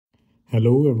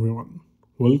Hello everyone,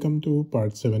 welcome to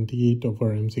part 78 of our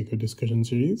MCQ discussion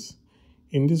series.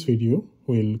 In this video,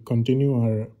 we'll continue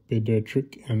our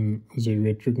pediatric and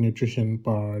geriatric nutrition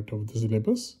part of the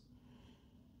syllabus.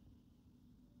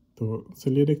 तो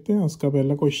चलिए देखते हैं आज का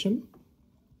पहला question.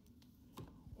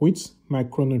 Which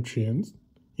macronutrient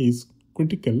is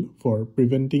critical for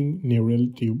preventing neural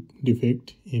tube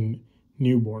defect in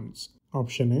newborns?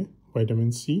 Option A,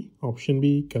 vitamin C. Option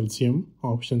B, calcium.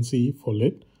 Option C,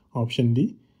 folate. Option D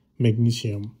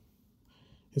magnesium.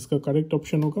 इसका correct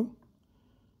option होगा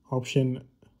option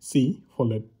C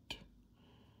folate.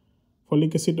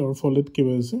 Folic acid और folate की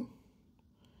वजह से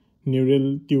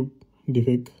neural tube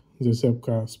defect जैसे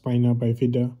आपका spina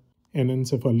bifida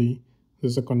एनेंसेफली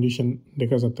जैसा condition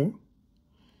देखा जाता है.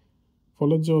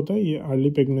 फोलेट जो होता है ये अर्ली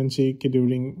प्रेगनेंसी के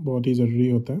ड्यूरिंग बहुत ही ज़रूरी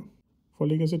होता है.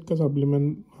 फोलिक एसिड का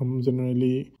सप्लीमेंट हम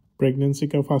जनरली प्रेगनेंसी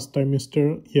का फर्स्ट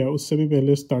टाइमेस्टर या उससे भी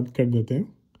पहले स्टार्ट कर देते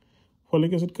हैं.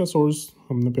 फोलिक एसिड का सोर्स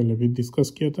हमने पहले भी डिस्कस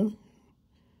किया था,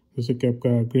 जैसे कि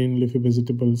आपका green leafy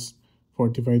vegetables,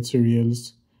 fortified serials,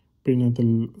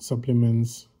 prenatal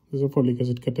supplements, जैसे फोलिक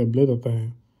एसिड का टेबलेट आता है,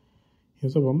 ये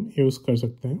सब हम यूज़ कर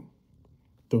सकते हैं.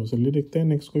 तो चलिए देखते हैं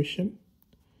next question.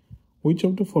 Which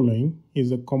of the following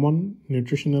is a common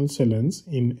nutritional challenge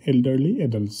in elderly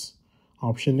adults?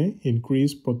 Option A,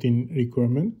 increase protein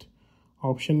requirement.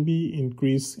 Option B,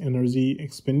 increase energy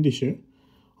expenditure.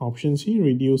 Option C,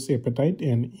 reduce appetite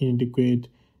and inadequate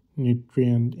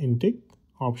nutrient intake.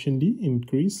 Option D,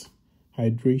 increase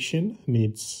hydration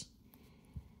needs.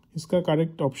 इसका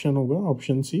correct option होगा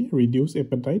option C, reduce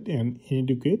appetite and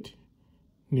inadequate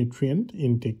nutrient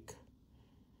intake.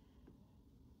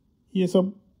 ये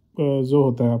सब जो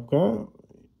होता है आपका,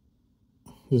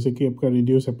 जैसे कि आपका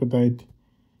reduce appetite,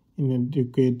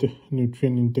 inadequate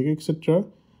nutrient intake etcetera,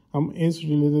 हम एज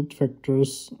रिलेटेड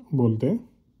फैक्टर्स बोलते हैं.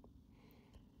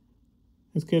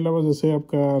 इसके अलावा जैसे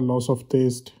आपका loss of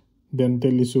test,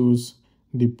 dental issues,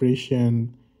 depression,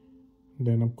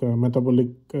 then आपका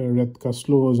मेटाबॉलिक रेट का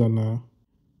स्लो हो जाना,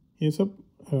 ये सब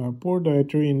पोर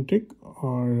डाइटरी इंटेक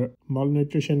और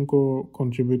मालन्यूट्रिशन को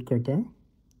कंट्रीब्यूट करता है.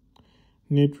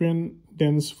 Nutrient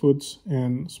dense foods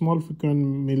and small frequent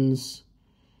meals,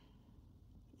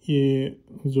 ये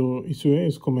जो इशू है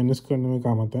इसको मैनेज करने में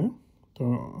काम आता है.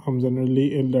 तो हम जनरली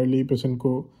एल्डरली पेशेंट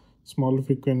को स्मॉल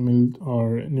फ्रीक्वेंट मील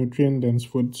और न्यूट्रिएंट डेंस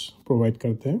फूड्स प्रोवाइड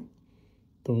करते हैं.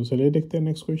 तो चलिए देखते हैं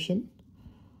next question.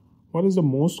 What is the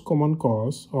most common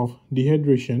cause of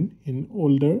dehydration in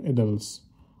older adults?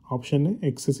 Option A,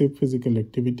 excessive physical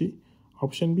activity.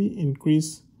 Option B,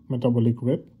 increase metabolic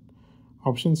rate.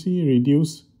 Option C,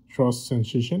 reduce thrust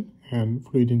sensation and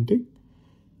fluid intake.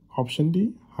 Option D,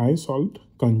 high salt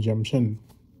consumption.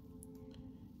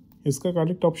 इसका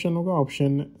correct option होगा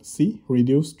option C,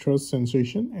 reduce thrust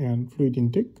sensation and fluid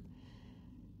intake.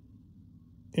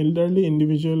 Elderly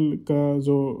individual का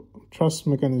जो thrust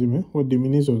mechanism है वो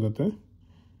diminish हो जाता है,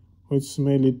 which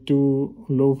may lead to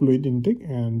low fluid intake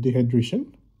and dehydration.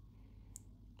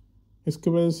 इसके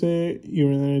वजह से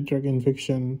urinary tract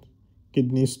infection,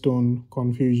 kidney stone,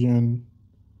 confusion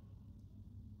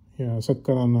या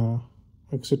चक्कर आना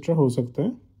एक्सेट्रा हो सकता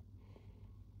है.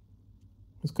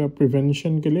 इसका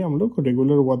प्रिवेंशन के लिए हम लोग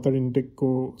रेगुलर वाटर इंटेक को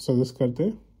सजेस्ट करते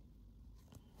हैं.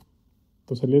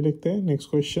 तो चलिए देखते हैं next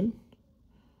question.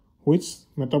 Which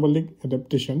metabolic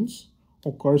adaptations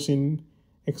occurs in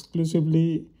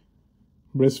exclusively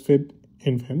breastfed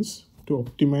infants to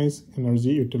optimize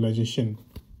energy utilization?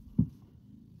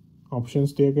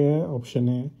 Options दिए गए हैं. Option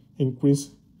A, increase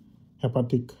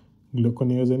hepatic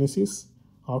gluconeogenesis.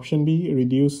 Option B,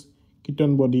 reduce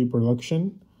ketone body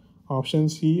production. Option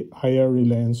C, higher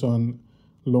reliance on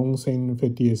long-chain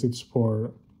fatty acids for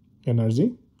energy.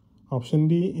 Option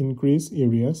D, increase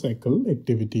urea cycle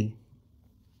activity.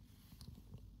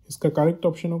 इसका correct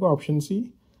option होगा option C,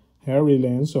 higher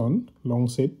reliance on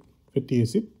long-chain fatty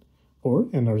acid for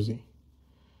energy.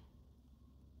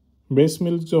 Breast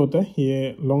milk जो होता है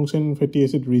ये long-chain fatty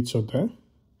acid rich होता है.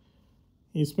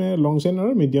 इसमें long-chain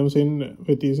और medium-chain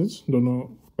fatty acids दोनों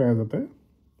पाया जाता है.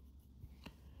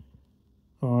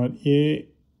 और ये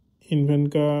इन्फेंट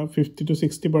का 50 to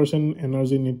 60%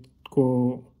 एनर्जी नीड को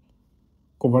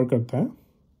कवर करता है.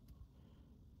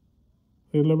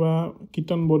 इसके अलावा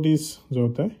कीटोन बॉडीज जो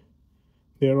होता है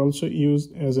they are also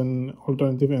used as an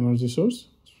alternative energy source,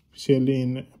 specially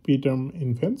in P term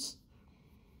infants.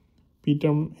 P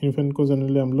term infant को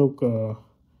जनरली हम लोग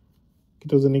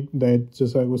कीटोजेनिक डाइट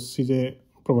जैसा कुछ चीज़ें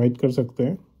प्रोवाइड कर सकते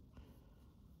हैं.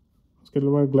 उसके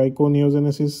अलावा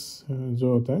ग्लाइकोनियोजेनेसिस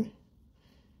जो होता है,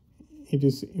 it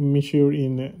is immature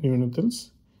in neonatals,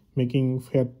 making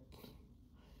fat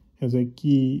as a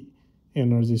key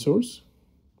energy source.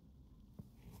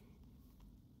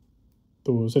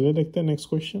 तो चलिए देखते हैं next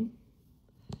question.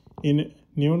 In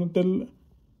neonatal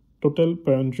total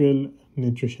parenteral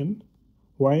nutrition,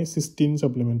 why cysteine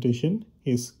supplementation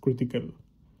is critical?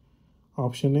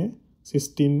 Option A,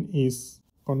 cysteine is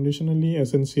conditionally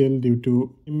essential due to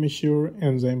immature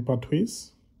enzyme pathways.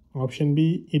 Option B,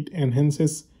 it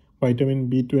enhances vitamin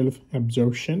B12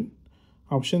 absorption.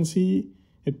 Option C,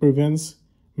 it prevents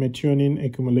methionine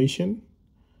accumulation.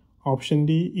 Option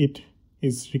D, it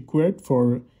is required for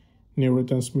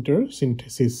neurotransmitter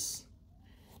synthesis.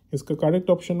 इसका correct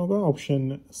option होगा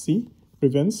option C,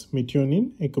 prevents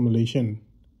methionine accumulation.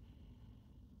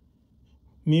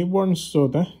 Newborn's जो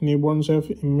होता है, newborn's have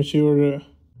immature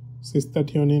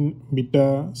सिस्टाथियोनिन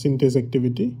beta synthase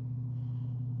activity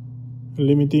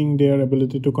limiting their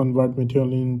ability to convert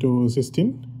methionine to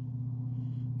cysteine.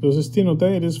 जो cysteine होता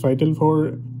है, it is vital for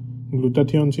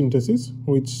glutathione synthesis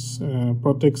which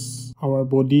protects our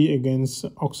body against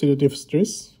oxidative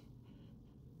stress.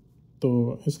 तो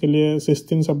इसके लिए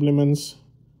cysteine supplements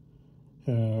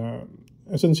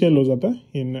essential हो जाता है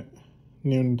इन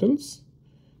न्यूनेटल्स.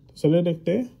 तो चलिए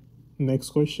देखते हैं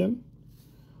next question.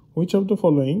 Which of the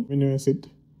following amino acid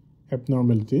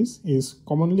abnormalities is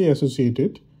commonly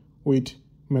associated with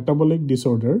metabolic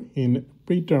disorder in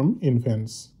pre term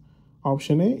infants?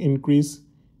 Option A, increase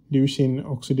leucine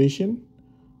oxidation.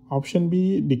 Option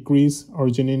B, decrease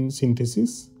arginine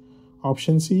synthesis.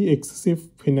 Option C, excessive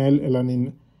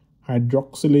phenylalanine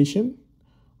hydroxylation.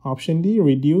 Option D,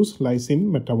 reduce lysine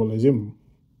metabolism.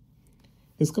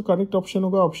 इसका correct option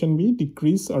होगा option B,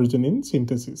 decrease arginine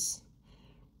synthesis.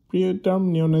 Preterm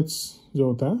neonates जो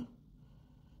होता है,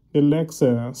 दे lakhs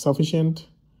sufficient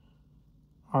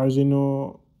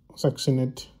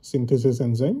arginosuccinate synthesis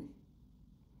enzyme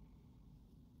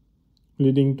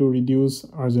leading to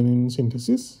reduced arginine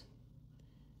synthesis.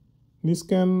 This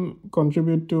can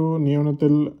contribute to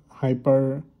neonatal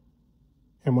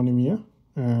hyperammonemia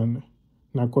and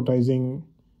narcotizing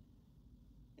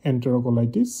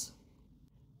enterocolitis.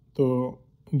 तो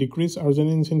decrease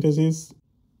arginine synthesis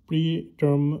pre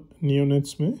term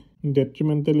neonates में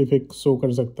detrimental effect show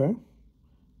कर सकता है.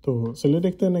 तो चलिए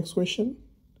देखते हैं next question.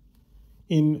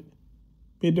 In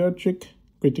paediatric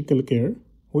critical care,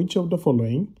 which of the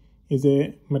following is a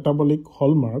metabolic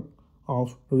hallmark of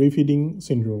refeeding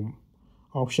syndrome?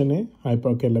 Option A,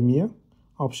 hyperkalemia.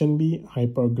 Option B,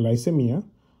 hyperglycemia.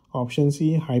 Option C,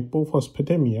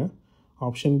 hypophosphatemia.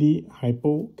 Option D,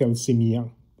 hypocalcemia.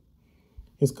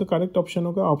 इसका correct option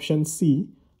होगा option C,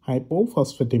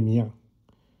 हाइपोफॉस्फेटेमिया.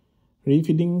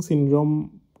 रीफीडिंग syndrome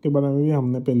के बारे में भी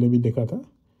हमने पहले भी देखा था.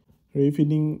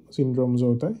 रीफीडिंग सिंड्रोम जो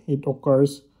होता है, it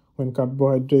occurs when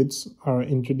carbohydrates are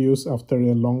introduced after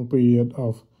a long period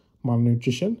of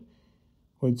malnutrition,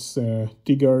 which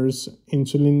triggers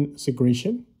insulin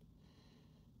secretion.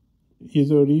 ये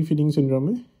जो रीफीडिंग सिंड्रोम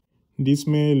है, this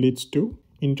may lead to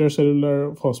intercellular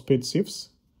phosphate shifts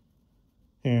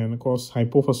and cause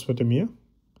hypophosphatemia,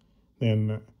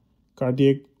 then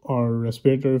cardiac or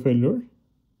respiratory failure,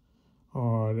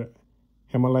 or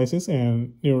hemolysis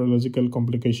and neurological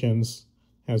complications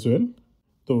as well.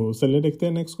 तो चलिए देखते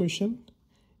हैं next question.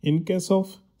 In case of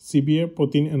severe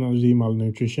protein energy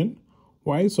malnutrition,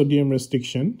 why sodium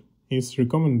restriction is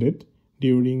recommended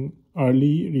during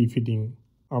early refeeding?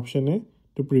 Option A,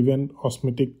 to prevent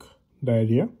osmotic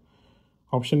diarrhea.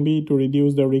 Option B, to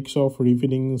reduce the risk of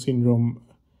refeeding syndrome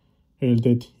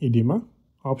related edema.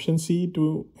 Option C,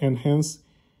 to enhance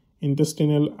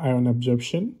intestinal iron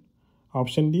absorption.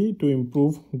 Option D, to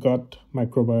improve gut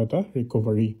microbiota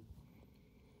recovery.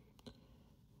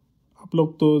 आप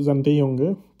लोग तो जानते ही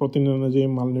होंगे, protein energy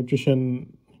malnutrition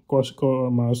course और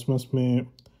मार्समस में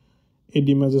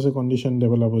oedema जैसे condition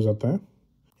develop हो जाता है.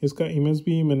 इसका इमेज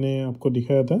भी मैंने आपको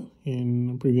दिखाया था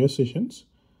इन प्रीवियस सेशंस.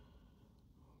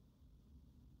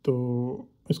 तो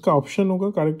इसका ऑप्शन होगा,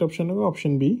 करेक्ट ऑप्शन होगा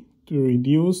option B, to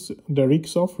reduce the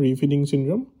risk of रीफीडिंग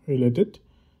syndrome related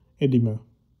oedema.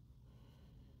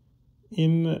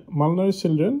 In malnourished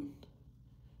children,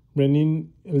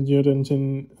 renin-angiotensin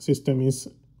system is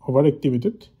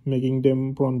overactivated, making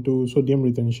them prone to sodium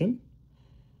retention.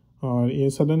 और ये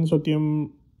सडन सोडियम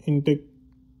इनटेक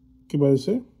की वजह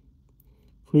से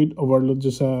fluid overload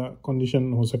जैसा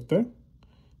condition हो सकता है.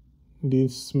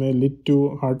 दिस में लीड टू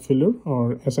हार्ट फेलियर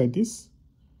और एसाइटिस.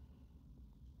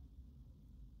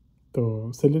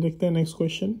 तो चलिए देखते हैं next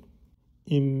question.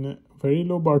 In very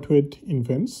low birth weight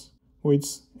infants, which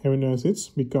amino acids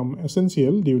become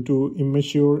essential due to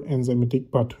immature enzymatic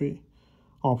pathway?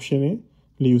 Option A,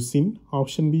 leucine.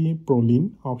 Option B, proline.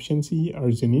 Option C,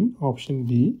 arginine. Option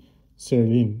D,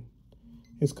 serine.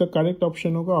 इसका correct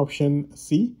option होगा option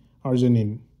C,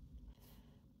 arginine.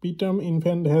 Preterm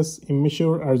infant has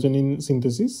immature arginine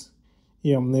synthesis.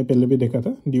 ये हमने पहले भी देखा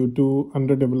था, due to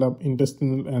under develop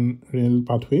intestinal and renal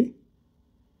pathway.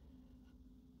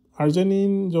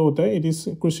 Arginine जो होता है, it is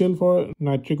crucial for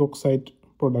nitric oxide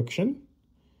production,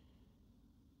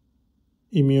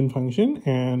 immune function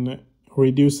and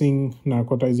reducing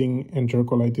नार्कोटाइजिंग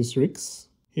enterocolitis risk.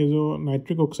 ये जो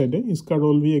नाइट्रिक ऑक्साइड है, इसका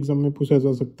रोल भी एग्जाम में पूछा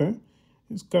जा सकता है।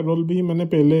 इसका रोल भी मैंने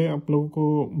पहले आप लोगों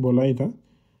को बोला ही था,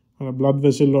 ब्लड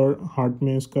वेसल और हार्ट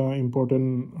में इसका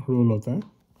इम्पोर्टेंट रोल होता है।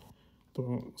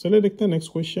 तो चलिए देखते हैं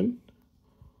next question.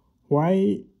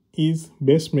 Y is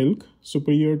best milk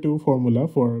superior to formula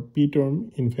for P term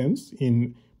infants in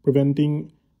preventing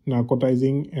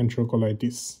नार्कोटाइजिंग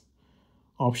enterocolitis?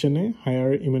 Option A,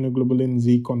 higher immunoglobulin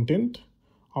G content.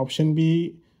 Option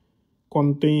B,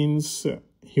 contains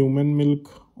human milk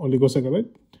oligosaccharide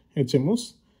HMOs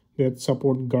that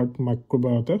support gut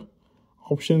microbiota.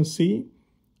 Option C,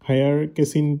 higher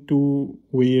casein to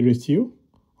whey ratio.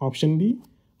 Option D,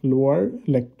 lower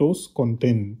lactose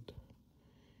content.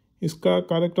 इसका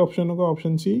correct option होगा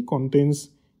option C, contains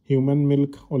human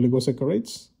milk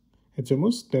oligosaccharides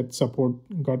HMOs that support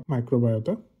gut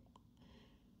microbiota.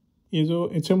 ये जो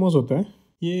HMOs होता है,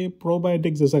 ये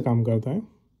probiotic जैसा काम करता है,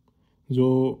 जो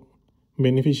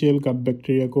बेनिफिशियल गट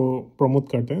बैक्टीरिया को प्रमोट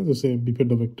करते हैं, जैसे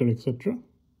बिफिडोबैक्टर एक्सेट्रा,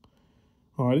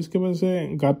 और इसके वजह से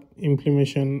गट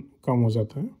इन्फ्लेमेशन कम हो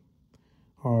जाता है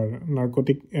और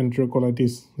नार्कोटिक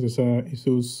एंटेरोकोलाइटिस जैसा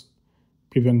इश्यूज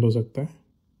प्रिवेंट हो सकता है।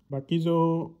 बाकी जो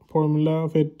formula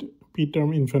fade P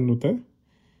term infant होता है,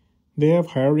 they have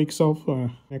higher risk of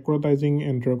necrotising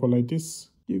enterocolitis,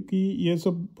 क्योंकि ये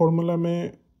सब फॉर्मूला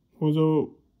में वो जो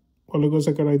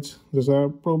ओलिगोसैकेराइड्स जैसा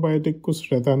प्रोबायोटिक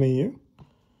कुछ रहता नहीं है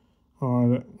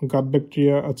और गट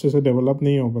बैक्टीरिया अच्छे से डेवलप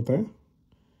नहीं हो पाता है।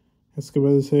 इसके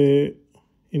वजह से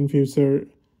इन फ्यूचर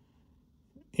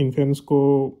इन्फेंट्स को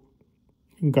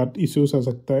गट इश्यूज आ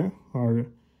सकता है और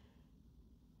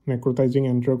नेक्रोटाइजिंग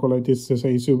एंटेरोकोलाइटिस जैसा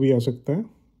इश्यू भी आ सकता है।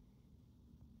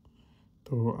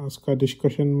 तो आज का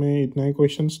डिस्कशन में इतना ही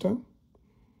क्वेश्चंस था।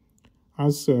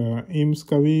 आज एम्स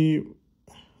का भी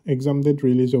एग्ज़ाम डेट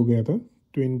रिलीज हो गया था,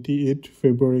 28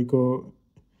 फरवरी को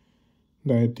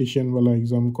डायटिशियन वाला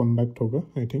एग्ज़ाम कंडक्ट होगा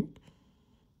आई थिंक।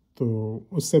 तो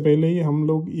उससे पहले ही हम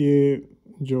लोग ये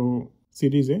जो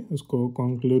सीरीज़ है उसको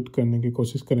कंक्लूड करने की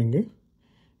कोशिश करेंगे।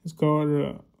 इसका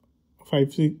और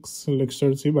 5-6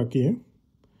 लेक्चर्स ही बाकी है,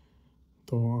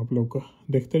 तो आप लोग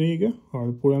देखते रहिएगा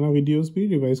और पुराना वीडियोस भी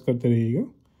रिवाइज करते रहिएगा।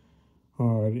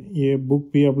 और ये बुक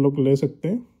भी आप लोग ले सकते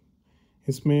हैं,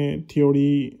 इसमें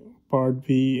थ्योरी पार्ट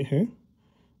भी है।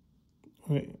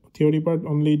 थ्योरी पार्ट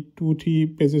ओनली 2-3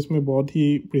 पेजेस में बहुत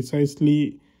ही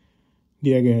प्रिसाइसली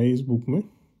दिया गया है इस बुक में,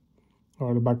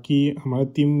 और बाकी हमारी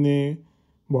टीम ने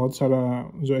बहुत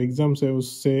सारा जो एग्ज़ाम्स है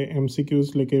उससे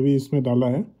MCQs लेके भी इसमें डाला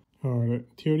है, और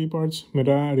थ्योरी पार्ट्स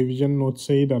मेरा रिवीजन नोट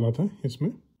से ही डाला था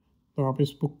इसमें। तो आप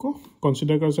इस बुक को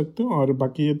कंसिडर कर सकते हो। और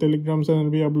बाकी ये टेलीग्राम चैनल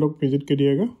भी आप लोग विजिट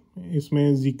करिएगा,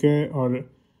 इसमें जीके और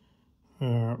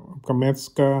आपका मैथ्स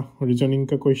का रीजनिंग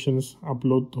का क्वेश्चंस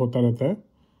अपलोड होता रहता है,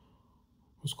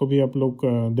 उसको भी आप लोग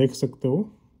देख सकते हो।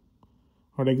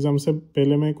 और एग्ज़ाम से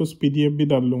पहले मैं कुछ PDF भी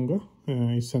डाल लूँगा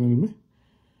इस चैनल में,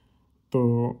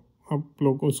 तो आप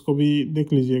लोग उसको भी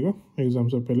देख लीजिएगा एग्ज़ाम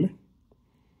से पहले।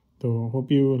 तो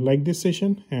hope you like this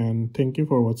session and thank you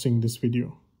for watching this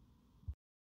video.